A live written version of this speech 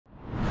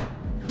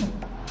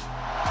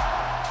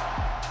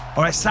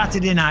All right,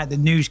 Saturday night, the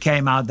news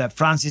came out that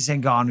Francis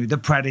Ngannou, the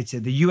Predator,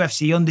 the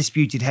UFC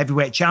undisputed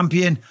heavyweight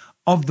champion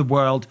of the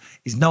world,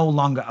 is no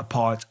longer a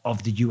part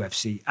of the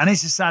UFC. And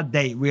it's a sad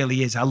day, it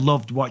really is. I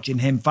loved watching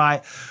him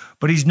fight,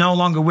 but he's no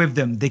longer with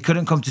them. They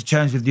couldn't come to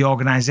terms with the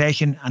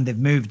organization and they've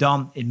moved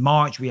on. In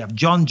March, we have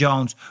Jon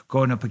Jones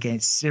going up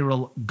against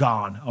Ciryl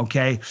Gane,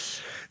 okay?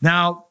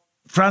 Now,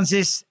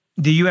 Francis,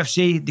 the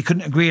UFC, they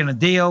couldn't agree on a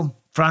deal.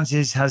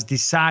 Francis has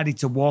decided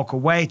to walk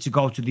away, to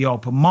go to the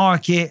open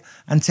market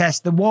and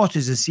test the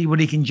waters and see what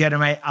he can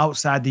generate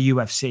outside the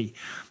UFC.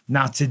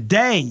 Now,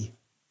 today,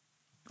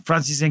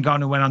 Francis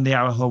Ngannou went on the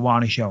Ariel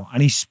Helwani show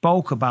and he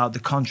spoke about the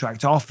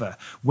contract offer,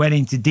 went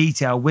into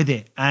detail with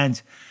it,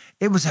 and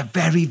it was a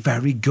very,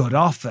 very good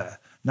offer.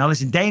 Now,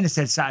 listen, Dana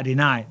said Saturday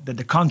night that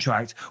the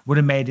contract would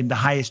have made him the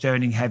highest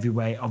earning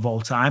heavyweight of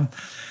all time.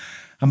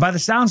 And by the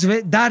sounds of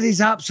it, that is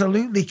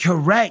absolutely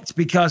correct,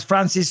 because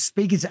Francis,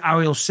 speaking to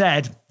Ariel,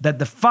 said that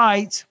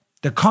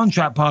the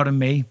contract,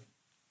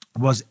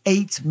 was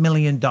 $8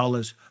 million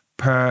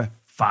per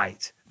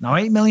fight. Now,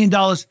 $8 million,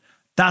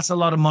 that's a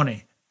lot of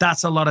money.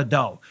 That's a lot of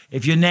dough.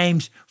 If your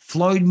name's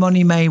Floyd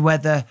Money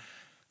Mayweather,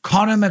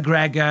 Conor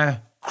McGregor,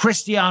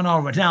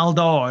 Cristiano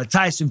Ronaldo, or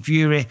Tyson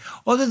Fury,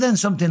 other than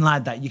something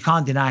like that, you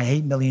can't deny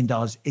 $8 million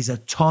is a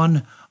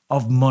ton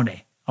of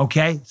money.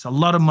 Okay, it's a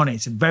lot of money.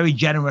 It's a very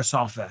generous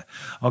offer.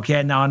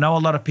 Okay, now I know a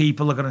lot of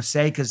people are going to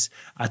say, because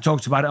I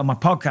talked about it on my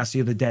podcast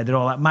the other day, they're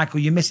all like, Michael,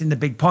 you're missing the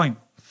big point.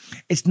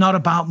 It's not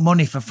about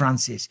money for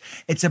Francis.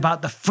 It's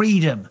about the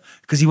freedom,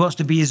 because he wants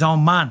to be his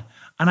own man.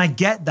 And I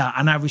get that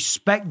and I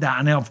respect that.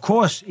 And of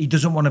course, he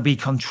doesn't want to be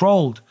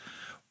controlled.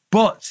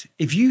 But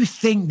if you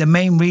think the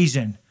main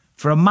reason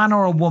for a man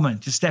or a woman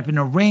to step in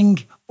a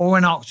ring or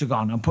an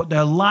octagon and put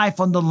their life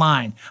on the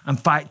line and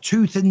fight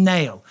tooth and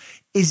nail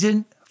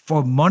isn't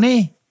for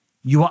money,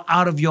 you are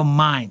out of your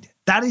mind.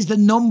 That is the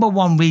number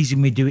one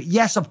reason we do it.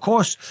 Yes, of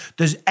course,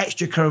 there's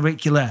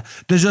extracurricular,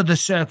 there's other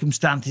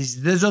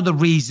circumstances, there's other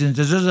reasons,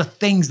 there's other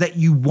things that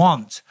you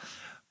want.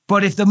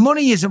 But if the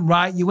money isn't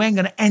right, you ain't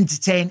going to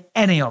entertain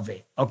any of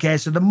it, okay?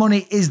 So the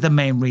money is the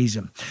main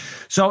reason.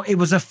 So it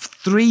was a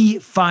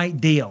 3-fight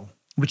deal,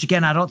 which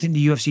again, I don't think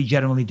the UFC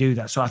generally do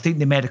that. So I think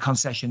they made a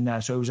concession there.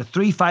 So it was a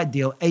 3-fight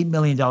deal, $8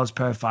 million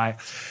per fight.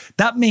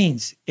 That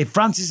means if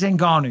Francis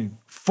Ngannou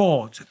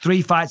fought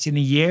 3 fights in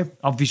a year,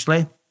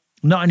 obviously,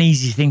 not an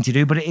easy thing to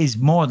do, but it is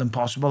more than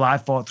possible. I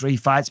fought 3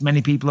 fights.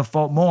 Many people have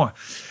fought more.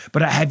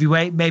 But at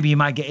heavyweight, maybe you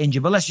might get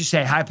injured. But let's just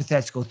say,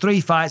 hypothetical,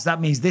 3 fights. That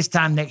means this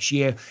time next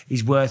year,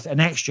 he's worth an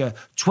extra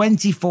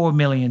 $24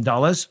 million.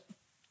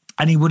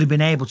 And he would have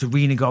been able to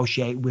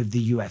renegotiate with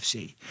the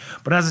UFC.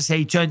 But as I say,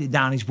 he turned it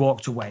down. He's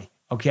walked away,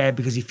 okay,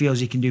 because he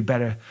feels he can do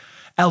better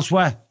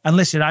elsewhere. And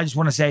listen, I just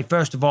want to say,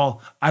 first of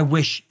all, I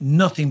wish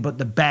nothing but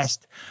the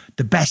best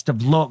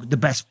of luck, the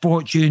best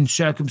fortune,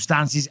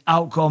 circumstances,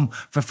 outcome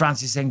for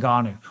Francis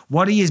Ngannou.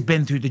 What he has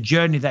been through, the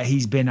journey that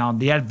he's been on,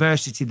 the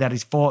adversity that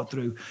he's fought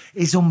through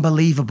is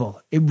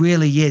unbelievable. It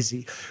really is.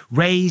 He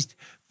raised,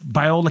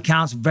 by all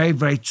accounts, very,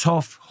 very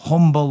tough,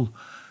 humble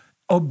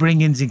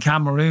upbringings in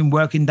Cameroon,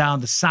 working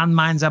down the sand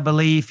mines, I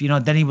believe. You know,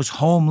 then he was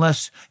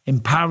homeless in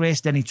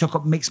Paris. Then he took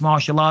up mixed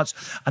martial arts,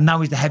 and now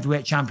he's the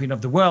heavyweight champion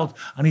of the world.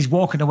 And he's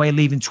walking away,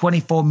 leaving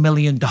 $24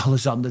 million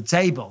on the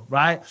table,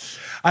 right?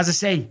 As I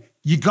say,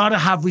 you got to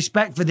have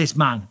respect for this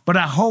man. But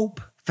I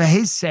hope, for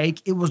his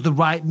sake, it was the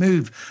right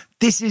move.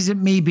 This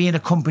isn't me being a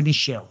company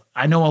shill.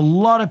 I know a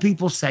lot of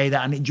people say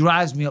that, and it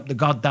drives me up the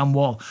goddamn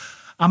wall.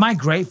 Am I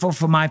grateful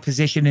for my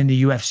position in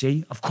the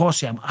UFC? Of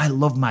course I am. I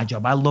love my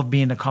job. I love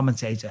being a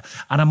commentator.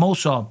 And I'm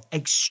also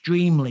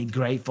extremely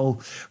grateful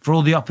for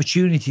all the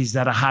opportunities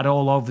that I had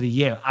all over the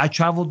year. I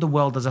traveled the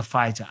world as a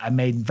fighter. I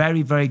made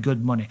very, very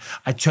good money.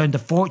 I turned the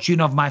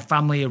fortune of my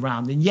family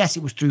around. And yes,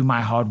 it was through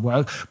my hard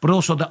work, but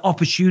also the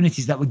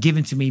opportunities that were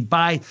given to me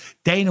by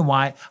Dana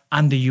White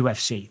and the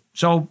UFC.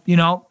 So, you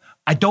know,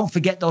 I don't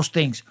forget those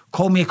things.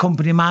 Call me a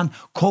company man,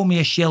 call me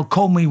a shill,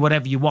 call me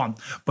whatever you want.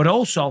 But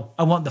also,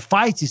 I want the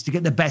fighters to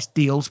get the best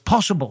deals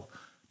possible.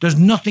 There's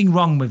nothing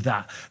wrong with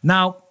that.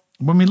 Now,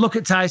 when we look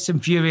at Francis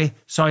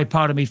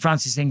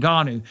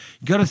Ngannou,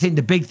 you got to think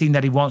the big thing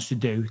that he wants to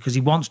do, because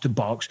he wants to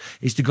box,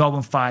 is to go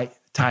and fight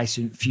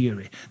Tyson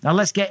Fury. Now,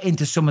 let's get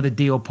into some of the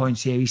deal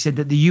points here. He said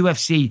that the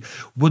UFC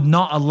would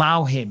not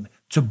allow him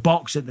to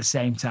box at the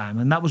same time.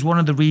 And that was one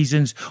of the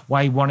reasons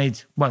why he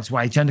wanted, well, it's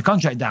why he turned the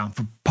contract down,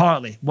 for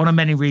partly, one of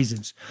many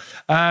reasons.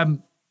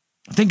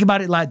 Think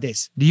about it like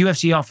this. The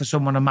UFC offers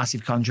someone a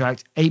massive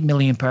contract, $8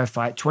 million per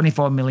fight,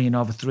 $24 million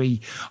over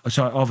 3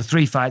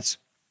 fights.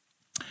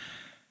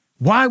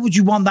 Why would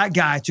you want that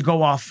guy to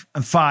go off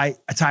and fight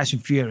a Tyson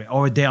Fury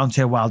or a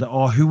Deontay Wilder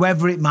or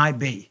whoever it might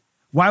be?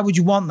 Why would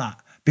you want that?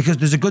 Because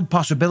there's a good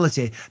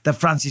possibility that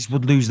Francis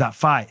would lose that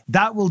fight.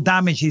 That will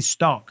damage his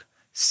stock.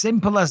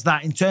 Simple as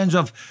that. In terms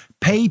of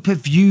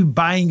pay-per-view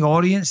buying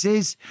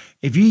audiences,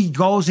 if he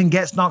goes and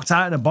gets knocked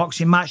out in a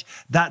boxing match,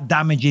 that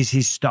damages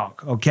his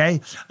stock, okay?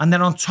 And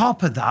then on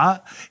top of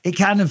that, it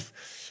kind of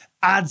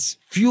adds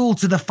fuel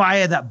to the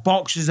fire that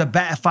boxers are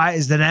better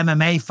fighters than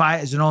MMA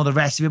fighters and all the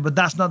rest of it, but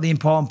that's not the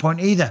important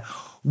point either.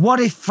 What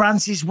if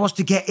Francis was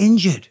to get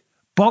injured?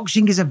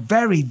 Boxing is a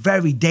very,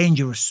 very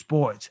dangerous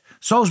sport.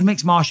 So is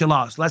mixed martial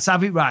arts. Let's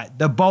have it right.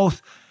 They're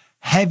both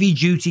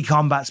heavy-duty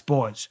combat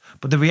sports.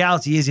 But the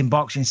reality is in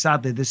boxing,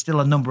 sadly, there's still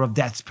a number of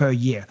deaths per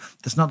year.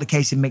 That's not the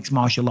case in mixed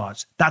martial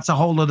arts. That's a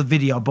whole other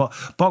video, but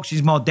boxing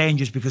is more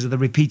dangerous because of the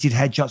repeated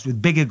headshots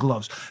with bigger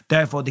gloves.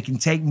 Therefore, they can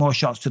take more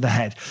shots to the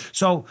head.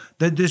 So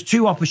there's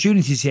two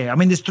opportunities here. I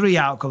mean, there's three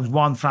outcomes.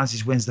 One,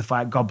 Francis wins the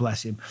fight. God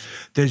bless him.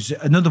 There's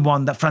another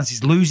one that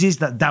Francis loses,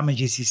 that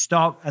damages his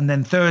stock. And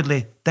then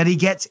thirdly, that he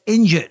gets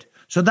injured.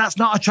 So that's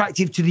not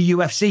attractive to the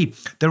UFC.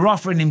 They're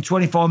offering him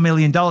 $24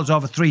 million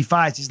over 3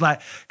 fights. It's like,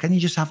 can you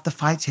just have the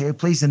fights here,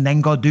 please, and then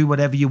go do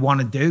whatever you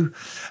want to do?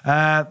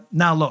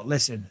 Now, look,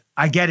 listen,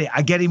 I get it.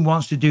 I get him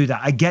wants to do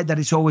that. I get that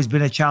it's always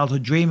been a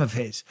childhood dream of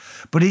his.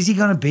 But is he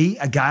going to be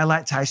a guy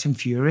like Tyson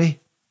Fury?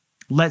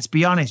 Let's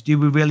be honest. Do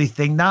we really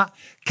think that?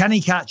 Can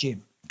he catch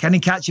him? Can he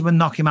catch him and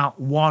knock him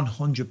out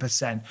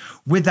 100%?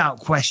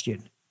 Without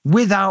question.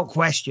 Without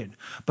question.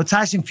 But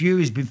Tyson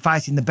Fury has been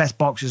fighting the best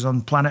boxers on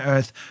planet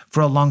Earth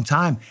for a long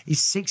time. He's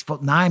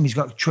 6'9". He's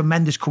got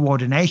tremendous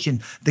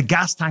coordination. The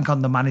gas tank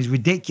on the man is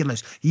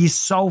ridiculous. He is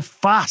so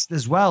fast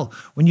as well.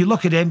 When you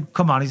look at him,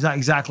 come on, he's not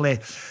exactly,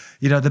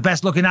 the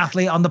best looking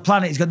athlete on the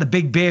planet. He's got the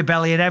big beer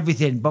belly and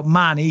everything. But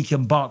man, he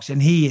can box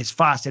and he is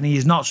fast and he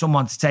is not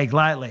someone to take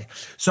lightly.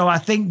 So I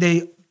think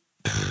the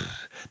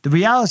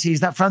reality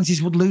is that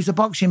Francis would lose the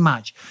boxing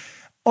match.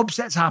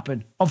 Upsets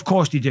happen. Of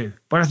course they do.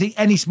 But I think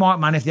any smart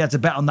man, if they had to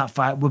bet on that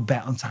fight, would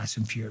bet on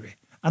Tyson Fury.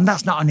 And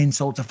that's not an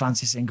insult to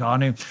Francis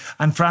Ngannou.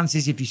 And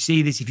Francis, if you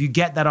see this, if you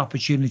get that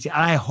opportunity,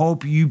 I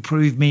hope you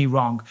prove me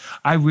wrong.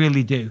 I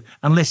really do.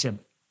 And listen,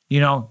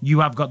 you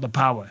have got the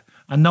power.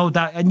 I know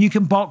that. And you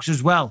can box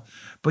as well.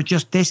 But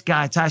just this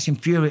guy, Tyson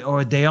Fury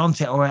or a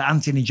Deontay or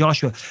Anthony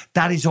Joshua,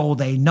 that is all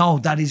they know.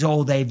 That is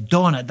all they've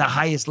done at the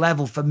highest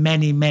level for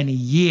many, many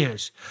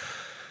years.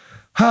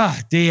 Ah,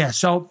 dear.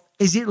 So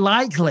is it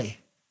likely?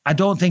 I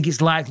don't think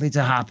it's likely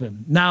to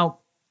happen. Now,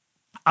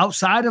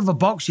 outside of a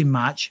boxing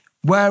match,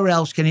 where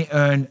else can he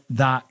earn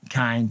that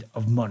kind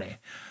of money?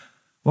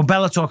 Well,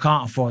 Bellator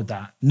can't afford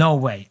that. No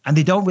way. And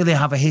they don't really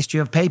have a history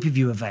of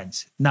pay-per-view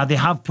events. Now, they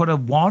have put up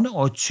 1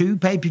 or 2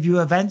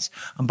 pay-per-view events,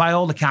 and by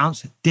all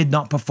accounts, did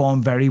not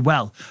perform very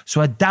well.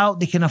 So I doubt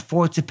they can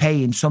afford to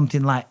pay him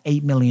something like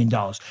 $8 million,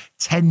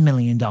 $10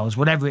 million,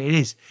 whatever it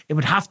is. It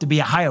would have to be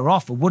a higher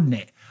offer, wouldn't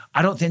it?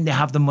 I don't think they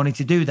have the money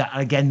to do that.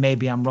 And again,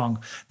 maybe I'm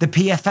wrong. The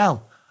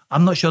PFL,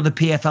 I'm not sure the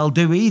PFL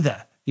do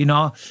either.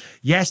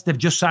 Yes, they've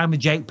just signed with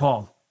Jake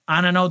Paul.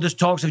 And I know there's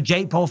talks of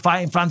Jake Paul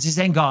fighting Francis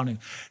Ngannou.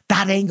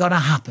 That ain't going to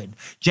happen.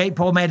 Jake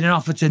Paul made an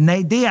offer to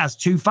Nate Diaz,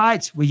 2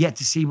 fights. We're yet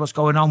to see what's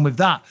going on with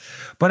that.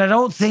 But I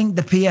don't think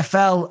the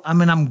PFL,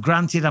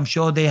 I'm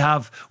sure they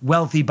have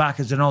wealthy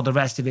backers and all the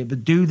rest of it.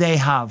 But do they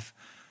have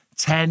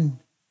 10,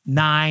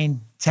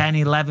 9, 10,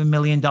 $11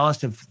 million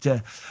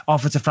to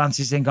offer to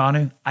Francis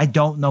Ngannou? I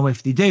don't know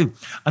if they do.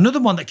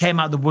 Another one that came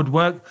out of the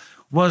woodwork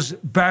was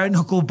bare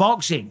knuckle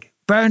boxing.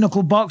 Bare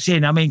knuckle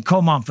boxing.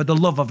 Come on, for the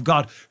love of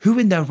God. Who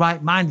in their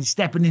right mind is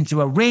stepping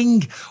into a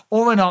ring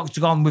or an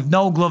octagon with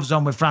no gloves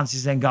on with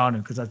Francis Ngannou?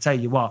 Because I tell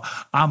you what,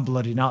 I'm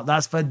bloody not.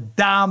 That's for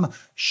damn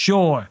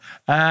sure.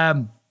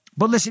 But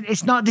listen,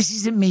 this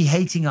isn't me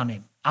hating on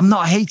him. I'm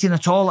not hating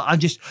at all. I'm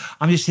just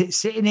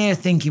sitting here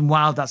thinking,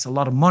 wow, that's a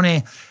lot of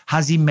money.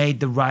 Has he made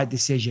the right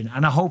decision?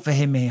 And I hope for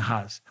him he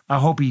has. I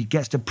hope he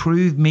gets to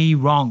prove me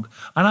wrong.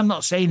 And I'm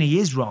not saying he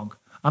is wrong.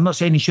 I'm not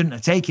saying he shouldn't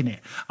have taken it.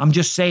 I'm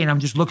just saying,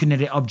 I'm just looking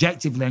at it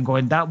objectively and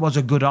going, that was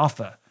a good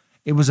offer.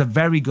 It was a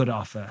very good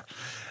offer.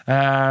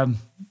 But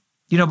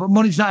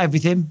money's not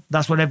everything.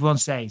 That's what everyone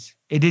says.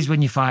 It is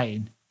when you're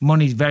fighting.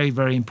 Money is very,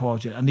 very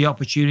important. And the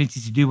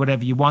opportunity to do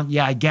whatever you want,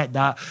 yeah, I get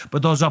that.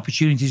 But those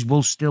opportunities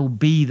will still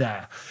be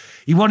there.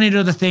 He wanted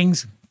other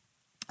things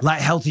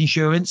like health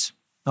insurance.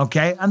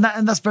 Okay, and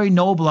that's very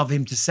noble of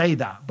him to say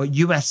that. But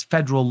US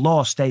federal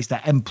law states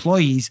that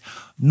employees,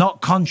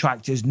 not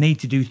contractors, need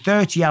to do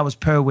 30 hours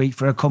per week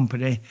for a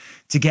company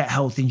to get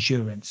health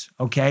insurance.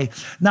 Okay,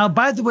 now,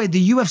 by the way,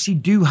 the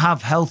UFC do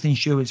have health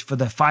insurance for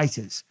the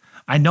fighters.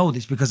 I know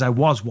this because I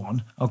was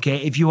one, okay?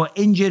 If you are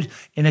injured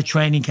in a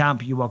training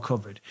camp, you are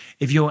covered.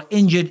 If you are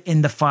injured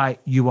in the fight,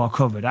 you are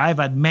covered. I've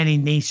had many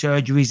knee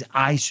surgeries,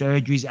 eye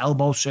surgeries,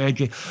 elbow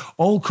surgery,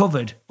 all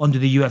covered under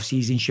the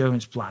UFC's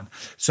insurance plan.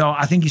 So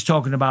I think he's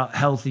talking about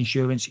health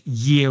insurance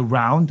year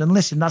round. And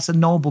listen, that's a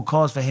noble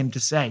cause for him to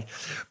say.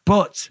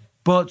 But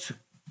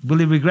will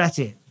he regret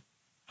it?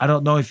 I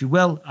don't know if he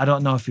will. I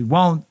don't know if he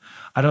won't.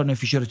 I don't know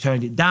if he should have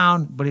turned it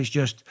down, but it's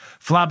just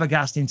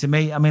flabbergasting to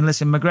me.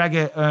 Listen,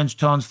 McGregor earns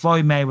tons,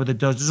 Floyd Mayweather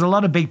does. There's a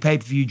lot of big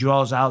pay-per-view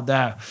draws out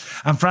there.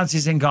 And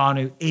Francis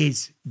Ngannou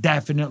is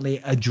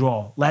definitely a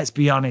draw, let's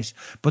be honest.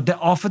 But the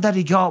offer that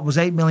he got was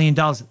 $8 million.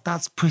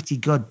 That's pretty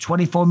good.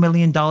 $24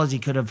 million he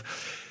could have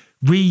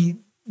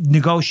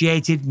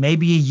renegotiated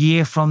maybe a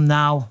year from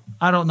now.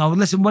 I don't know.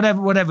 Listen,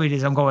 whatever it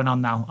is, I'm going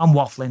on now. I'm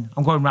waffling.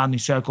 I'm going around in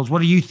circles. What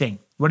do you think?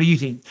 What do you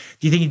think?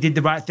 Do you think he did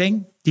the right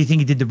thing? Do you think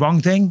he did the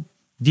wrong thing?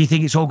 Do you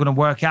think it's all going to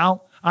work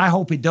out? I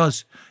hope it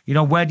does. You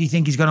know, where do you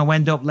think he's going to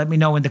end up? Let me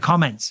know in the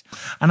comments.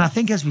 And I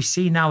think as we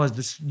see now, as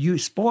the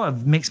sport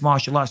of mixed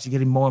martial arts is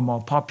getting more and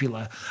more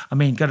popular, I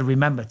mean, got to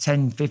remember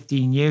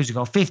 15 years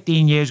ago,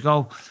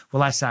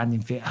 well, I signed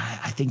in,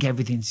 I think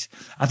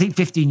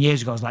 15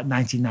 years ago was like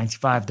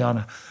 1995, don't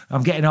I?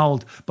 I'm getting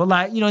old. But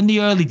like, you know, in the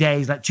early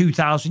days, like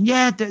 2000,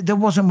 there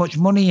wasn't much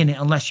money in it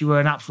unless you were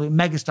an absolute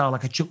megastar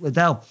like a Chuck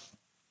Liddell.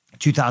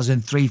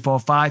 2003, 4,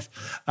 5.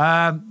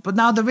 But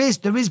now there is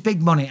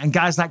big money. And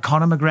guys like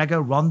Conor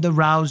McGregor, Ronda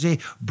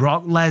Rousey,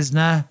 Brock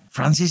Lesnar,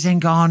 Francis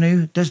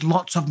Ngannou, there's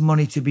lots of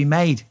money to be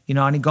made, you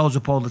know, and it goes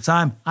up all the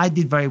time. I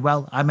did very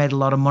well. I made a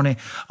lot of money.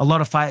 A lot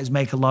of fighters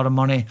make a lot of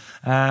money.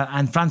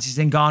 And Francis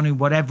Ngannou,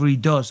 whatever he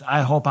does,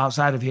 I hope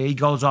outside of here, he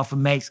goes off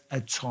and makes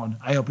a ton.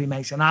 I hope he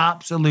makes an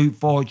absolute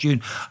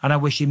fortune, and I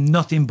wish him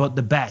nothing but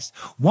the best.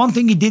 One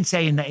thing he did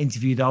say in that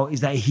interview, though,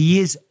 is that he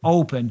is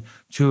open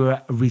to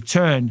a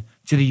return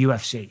to the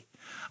UFC.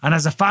 And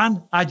as a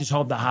fan, I just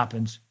hope that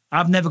happens.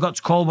 I've never got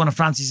to call one of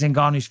Francis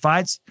Ngannou's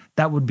fights.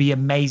 That would be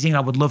amazing. I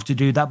would love to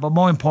do that. But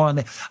more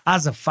importantly,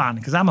 as a fan,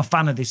 because I'm a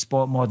fan of this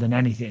sport more than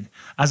anything,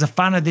 as a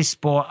fan of this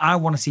sport, I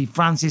want to see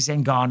Francis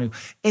Ngannou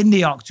in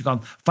the octagon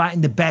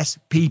fighting the best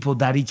people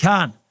that he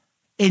can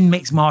in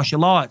mixed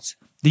martial arts.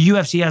 The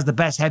UFC has the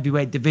best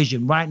heavyweight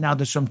division. Right now,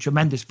 there's some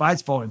tremendous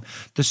fights for him.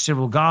 There's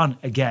Ciryl Gane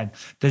again.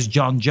 There's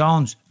Jon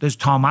Jones. There's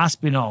Tom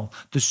Aspinall.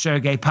 There's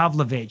Sergey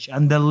Pavlovich.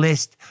 And the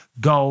list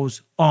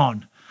goes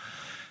on.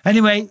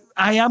 Anyway,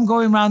 I am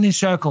going round in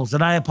circles,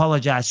 and I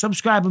apologize.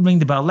 Subscribe and ring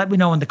the bell. Let me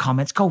know in the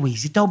comments. Go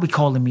easy. Don't be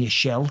calling me a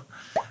shill,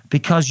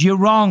 because you're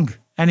wrong.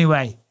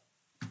 Anyway,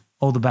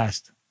 all the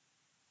best.